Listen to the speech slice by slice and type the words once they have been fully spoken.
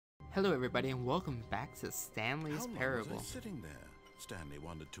Hello everybody and welcome back to Stanley's Parable. How long was I sitting there? Stanley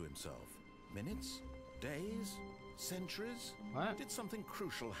wondered to himself. Minutes? Days? Centuries? What? Did something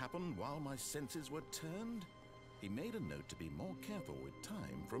crucial happen while my senses were turned? He made a note to be more careful with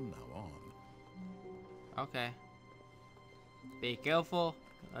time from now on. Okay. Be careful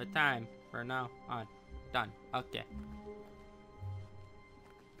of time from now on. Done. Okay.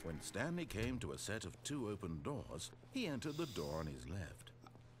 When Stanley came to a set of 2 open doors, he entered the door on his left.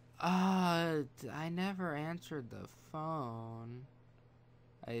 I never answered the phone.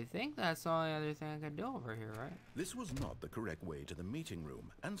 I think that's the only other thing I could do over here, right? This was not the correct way to the meeting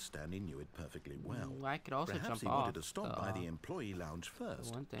room, and Stanley knew it perfectly well. I could also Perhaps jump he off. wanted to stop by the employee lounge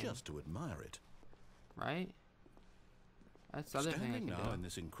first, just to admire it. Right? That's the other thing I Standing can now do. in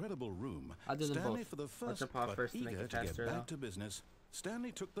this incredible room, I'll do them Stanley both. for the I'll first, jump off but first and make eager it to get faster, back though. to business,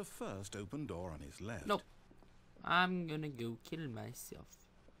 Stanley took the first open door on his left. Nope. I'm gonna go kill myself.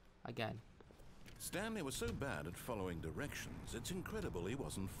 Again. Stanley was so bad at following directions, it's incredible he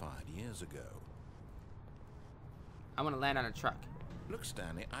wasn't fired years ago. I'm gonna land on a truck. Look,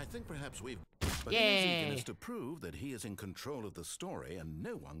 Stanley, I think perhaps we've... But Yay! in his eagerness to prove that he is in control of the story and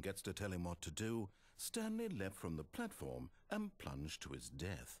no one gets to tell him what to do, Stanley leapt from the platform and plunged to his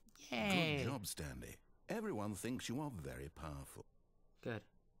death. Yay! Good job, Stanley. Everyone thinks you are very powerful. Good.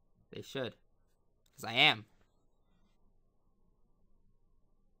 They should. Because I am.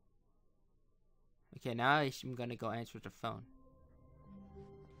 Okay, now I'm gonna go answer the phone.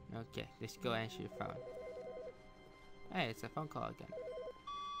 Okay, let's go answer the phone. Hey, it's a phone call again.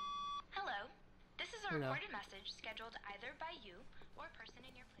 Hello. This is a Hello. recorded message scheduled either by you or a person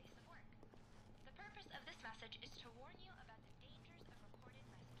in your place of work. The purpose of this message is to warn you about the dangers of recorded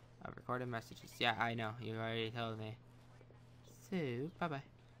messages. Recorded messages. Yeah, I know. You already told me. So, bye-bye.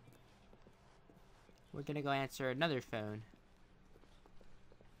 We're gonna go answer another phone.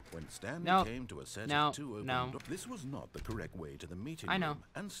 When Stanley No. came to a set No. of 2 open No. doors, this was not the correct way to the meeting I know. room,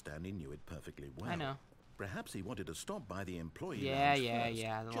 and Stanley knew it perfectly well. I know. Perhaps he wanted to stop by the employee Yeah, lounge yeah, first,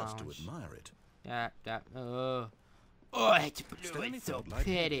 yeah, the just lounge. to admire it. Yeah. Oh, it's blue. Stanley It's so felt like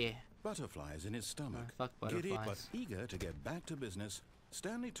pretty. butterflies in his stomach. Fuck Giddy but butterflies. eager to get back to business,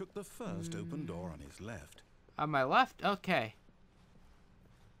 Stanley took the first open door on his left. On my left? Okay.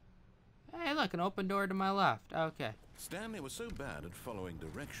 Hey, look, an open door to my left. Okay. Stanley was so bad at following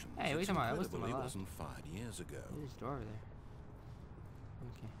directions, Hey, wait it's a minute, I was to incredible my he left. wasn't fired years ago. There's a door over there.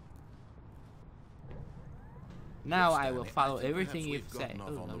 Okay. Now Look, I will Stanley, follow think everything perhaps you we've say. gotten off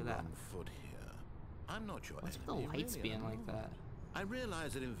Oh, on look the at that. wrong foot here. I'm not your What's with the enemy, lights really, being I'm like not. that? I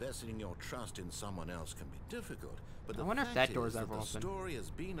realize that investing your trust in someone else can be difficult, but I the wonder if fact that door's is ever the open. story has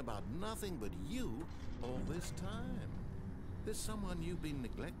been about nothing but you all this time. There's someone you've been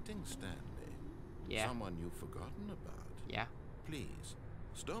neglecting, Stanley. Yeah. Someone you've forgotten about. Yeah. Please,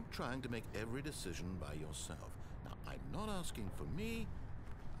 stop trying to make every decision by yourself. Now, I'm not asking for me,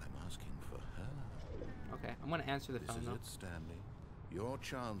 I'm asking for her. Okay, I'm gonna answer the This phone is though. it, Stanley. Your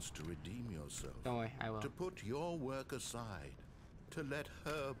chance to redeem yourself. Don't worry, I will. To put your work aside. To let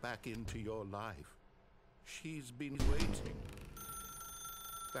her back into your life. She's been waiting.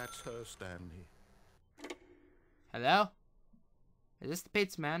 That's her, Stanley. Hello? Is this the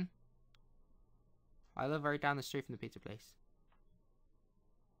pizza man? I live right down the street from the pizza place.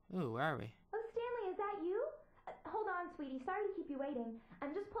 Ooh, where are we? Oh, Stanley, is that you? Hold on, sweetie. Sorry to keep you waiting.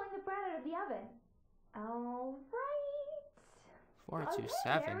 I'm just pulling the bread out of the oven. All right. Okay,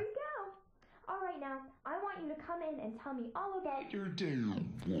 427. there we go. All right, now, I want you to come in and tell me all about your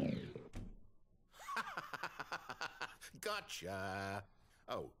Gotcha.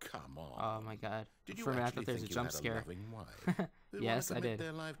 Oh, come on. Oh my god. Did you For a minute I actually thought there was a think you jump had scare. a loving wife? Who'd Yes, want I to commit did.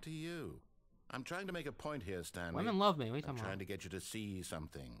 their life to you. I'm trying to make a point here, Stanley. Women love me. What are you I'm talking trying about? to get you to see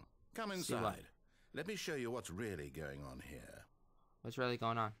something. Come See what? inside. Let me show you what's really going on here. What's really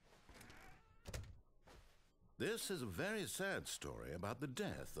going on? This is a very sad story about the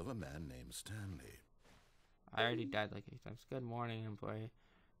death of a man named Stanley. I already died like 8 times. Good morning, employee.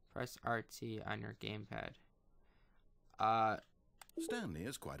 Press RT on your gamepad. Stanley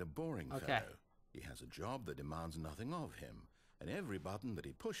is quite a boring Okay. fellow. He has a job that demands nothing of him, and every button that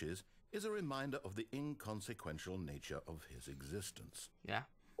he pushes is a reminder of the inconsequential nature of his existence. Yeah.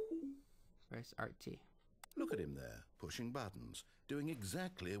 Press RT. Look at him there, pushing buttons, doing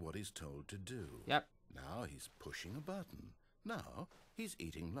exactly what he's told to do. Yep. Now he's pushing a button. Now he's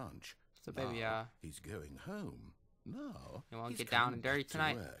eating lunch. So baby, Now he's going home. Now You won't he's get down coming and dirty back to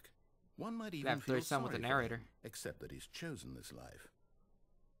tonight. work. One might have even to feel do something with sorry the for narrator. him, except that he's chosen this life.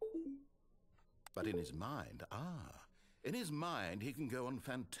 But in his mind, in his mind he can go on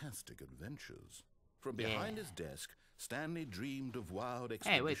fantastic adventures. From behind his desk, Stanley dreamed of wild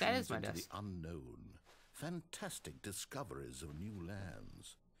Hey, wait, that is expeditions my into desk. the unknown, fantastic discoveries of new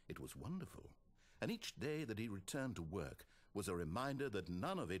lands. It was wonderful, and each day that he returned to work was a reminder that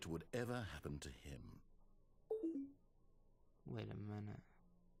none of it would ever happen to him. Wait a minute.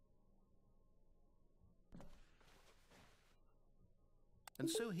 And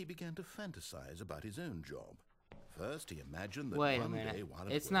so he began to fantasize about his own job. First, he imagined that Wait a one minute. day while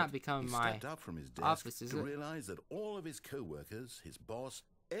at It's work, not becoming he my stepped up from his desk office, is to it? realize that all of his co-workers, his boss,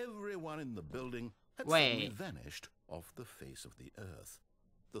 everyone in the building had Wait. suddenly vanished off the face of the earth.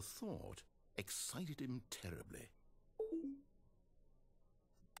 The thought excited him terribly.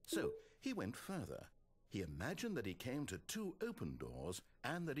 So he went further. He imagined that he came to 2 open doors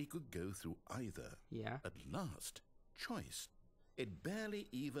and that he could go through either. Yeah. At last, choice. It barely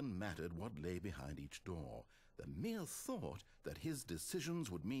even mattered what lay behind each door. The mere thought that his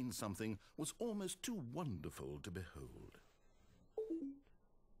decisions would mean something was almost too wonderful to behold.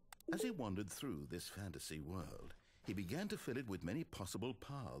 As he wandered through this fantasy world, he began to fill it with many possible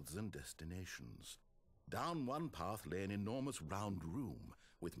paths and destinations. Down one path lay an enormous round room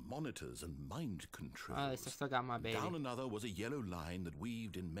with monitors and mind controls. Oh, at least I still got my baby. Down another was a yellow line that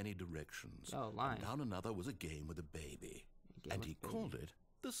weaved in many directions. Yellow line? And down another was a game with a baby. Game And with he a baby. called it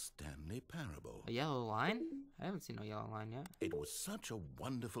the Stanley Parable. A yellow line? I haven't seen no yellow line yet. It was such a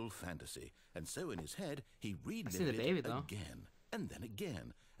wonderful fantasy, and so in his head he relived the baby, it though. again, and then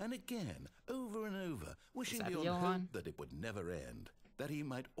again, and again, over and over, wishing that the beyond yellow hope line? that it would never end, that he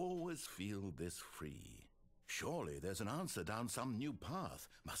might always feel this free. Surely there's an answer down some new path,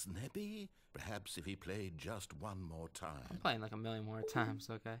 mustn't there be? Perhaps if he played just one more I'm time. playing like a million more times,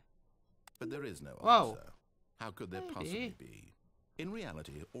 okay? But there is no Whoa. answer. How could there Maybe. possibly be? In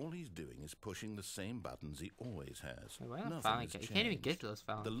reality, all he's doing is pushing the same buttons he always has. Wait, why not Nothing filing has cabinet? You can't even changed. get to those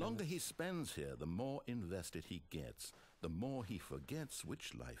filing The longer cabinets. he spends here, the more invested he gets, the more he forgets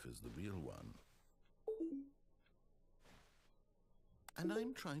which life is the real one. And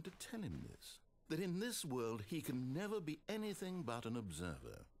I'm trying to tell him this, that in this world he can never be anything but an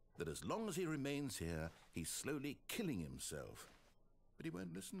observer, that as long as he remains here, he's slowly killing himself. But he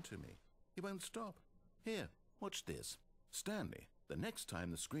won't listen to me. He won't stop. Here, watch this. Stanley, the next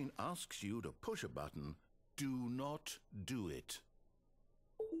time the screen asks you to push a button, do not do it.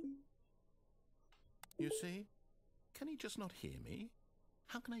 You see? Can he just not hear me?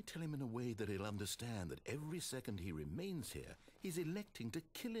 How can I tell him in a way that he'll understand that every second he remains here, he's electing to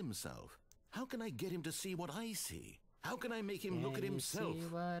kill himself? How can I get him to see what I see? How can I make him look at Can you himself? see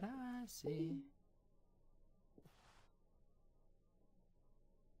what I see?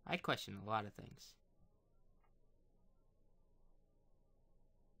 I question a lot of things.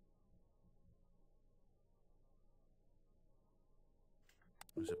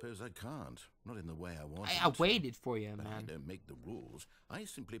 I suppose I can't. Not in the way I want. I waited for you, But I man. don't make the rules. I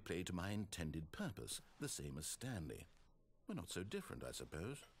simply play to my intended purpose, the same as Stanley. We're not so different, I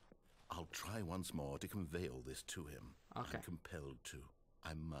suppose. I'll try once more to convey all this to him. Okay. I'm compelled to.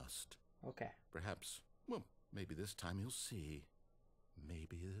 I must. Okay. Perhaps, well, maybe this time he'll see.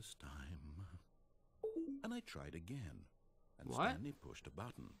 Maybe this time. And I tried again. And What? Stanley pushed a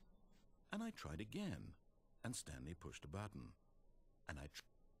button. And I tried again. And Stanley pushed a button. And I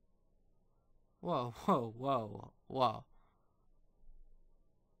Whoa, whoa, whoa, whoa.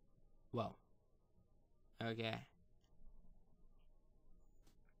 Whoa. Okay.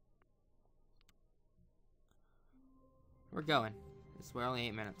 We're going. We're only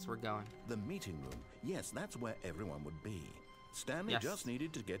 8 minutes. We're going. The meeting room. Yes, that's where everyone would be. Stanley Yes. just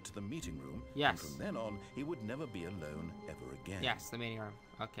needed to get to the meeting room. Yes. And from then on, he would never be alone ever again. Yes, the meeting room.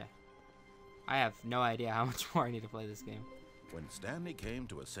 Okay. I have no idea how much more I need to play this game. When Stanley came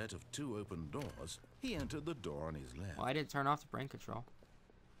to a set of 2 open doors, he entered the door on his left. Well, I didn't turn off the brain control.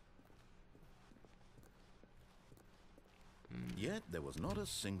 Yet there was not a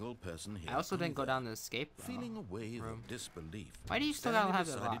single person here. I also didn't go either. down the escape Feeling a wave room. of disbelief, Why do you still Stanley gotta have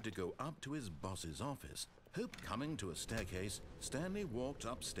that decided locked? to go up to his boss's office. Coming to a staircase, Stanley walked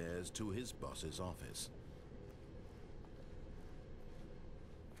upstairs to his boss's office.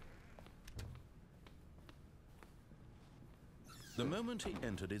 The moment he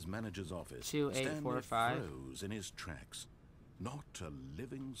entered his manager's office, 2845. Stanley froze in his tracks. Not a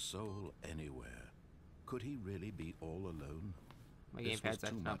living soul anywhere. Could he really be all alone? My This was gamepad's too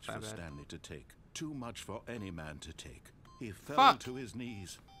acting up much for bad. Stanley to take. Too much for any man to take. He fell Fuck. to his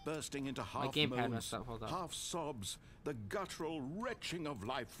knees. bursting into My half gamepad moans, messed up, hold on. half sobs, the guttural retching of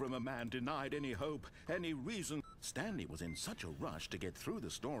life from a man denied any hope, any reason. Stanley was in such a rush to get through the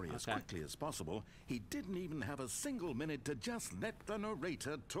story as quickly as possible, he didn't even have a single minute to just let the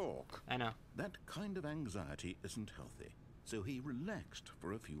narrator talk. I know. That kind of anxiety isn't healthy, so he relaxed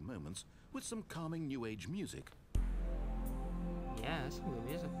for a few moments with some calming New Age music. Yeah, that's some good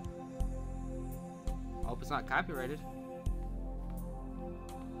music. I hope it's not copyrighted.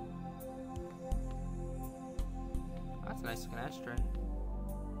 That's a nice looking ashtray.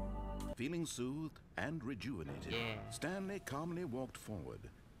 Feeling soothed and rejuvenated, Stanley calmly walked forward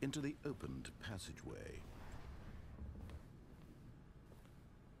into the opened passageway.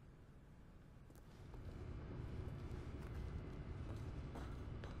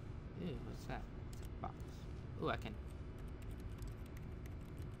 Ew, what's that? It's a box. Ooh, I can.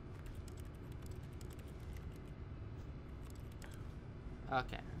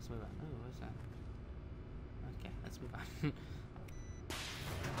 Okay, let's move on. Oh, what's that? Okay, let's move on.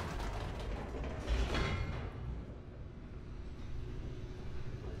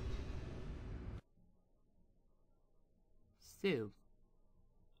 Stu,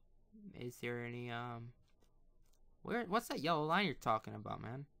 is there any, what's that yellow line you're talking about,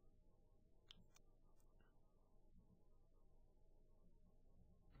 man?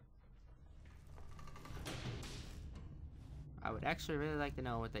 I would actually really like to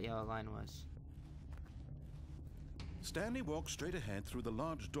know what that yellow line was. Stanley walked straight ahead through the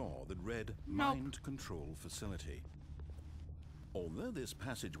large door that read Mind Control Facility. Although this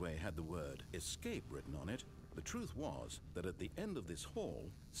passageway had the word escape written on it, the truth was that at the end of this hall,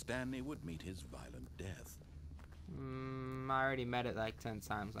 Stanley would meet his violent death. I already met it like 10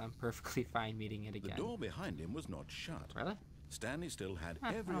 times. I'm perfectly fine meeting it again. The door behind him was not shut. Really? Stanley still had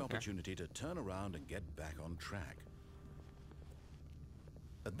every opportunity to turn around and get back on track.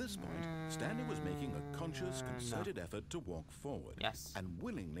 At this point, Stanley was making a conscious, concerted effort to walk forward and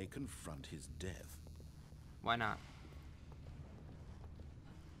willingly confront his death. Why not?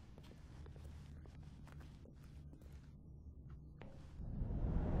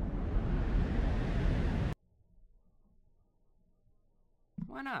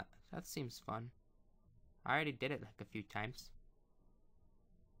 Why not? That seems fun. I already did it like a few times.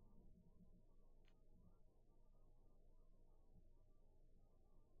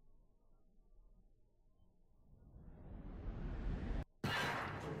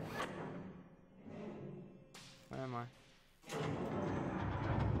 Where am I?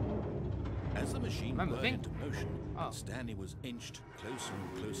 As the machine whirled into motion, and Stanley was inched closer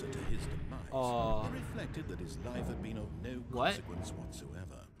and closer to his demise, he reflected that his life had been of no consequence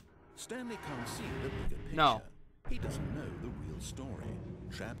whatsoever. Stanley can't see the bigger picture. No. He doesn't know the real story,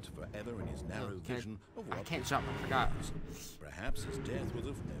 trapped forever in his narrow vision of what I can't jump, I forgot. Perhaps his death was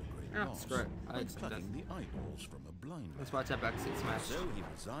of no great loss, screw it. I like like plucking the eyeballs from a blind man. Let's watch that back 6 match. So he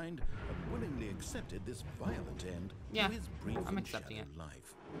resigned and willingly accepted this violent end to his brief I'm and accepting shadowed it.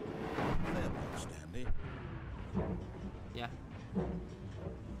 life. Farewell, Stanley. Yeah.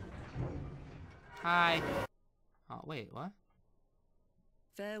 Hi. Oh, wait, what?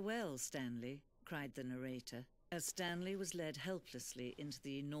 Farewell, Stanley, cried the narrator, as Stanley was led helplessly into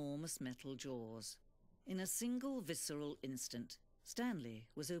the enormous metal jaws. In a single visceral instant, Stanley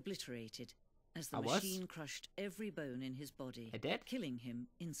was obliterated as the machine crushed every bone in his body, killing him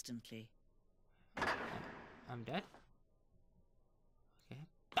instantly. I'm dead? Okay.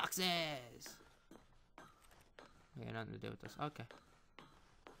 Boxes! We got nothing to do with this. Okay.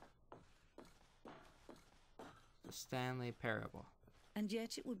 The Stanley Parable. And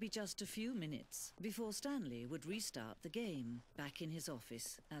yet it would be just a few minutes before Stanley would restart the game, back in his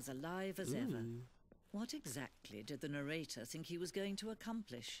office, as alive as ever. What exactly did the narrator think he was going to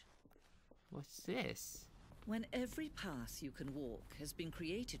accomplish? What's this? When every path you can walk has been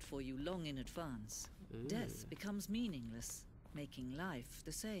created for you long in advance, death becomes meaningless, making life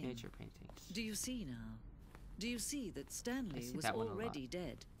the same. Nature paintings. Do you see now? Do you see that Stanley was already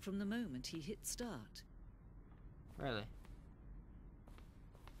dead from the moment he hit start? Really?